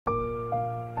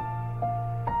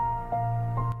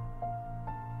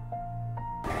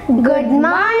Good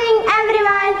morning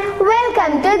everyone.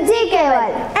 Welcome to GK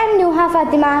World. I'm Nuha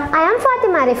Fatima. I am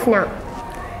Fatima Rifna.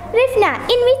 Rifna,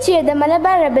 in which year the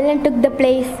Malabar Rebellion took the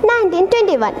place?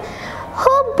 1921.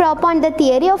 Who proposed the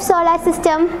theory of solar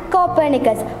system?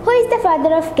 Copernicus. Who is the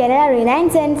father of Kerala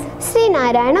Renaissance? Sri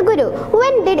Narayana Guru.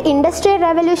 When did Industrial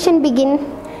Revolution begin?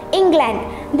 England.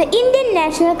 The Indian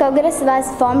National Congress was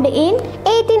formed in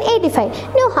 1885.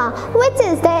 Nuha, which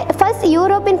is the first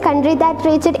European country that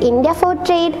reached India for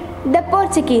trade? the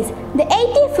Portuguese. The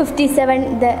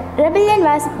 1857 the rebellion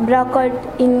was broke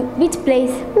out in which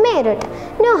place? Meerut.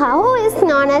 Nuha, who is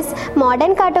known as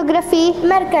modern cartography?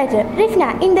 Mercator.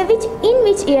 Rifna, in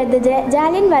which year the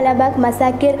Jallianwala Bagh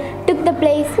massacre took the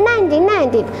place?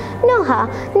 1919. Nuha,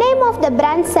 name of the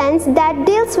branch science that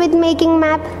deals with making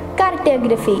map?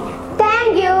 Cartography.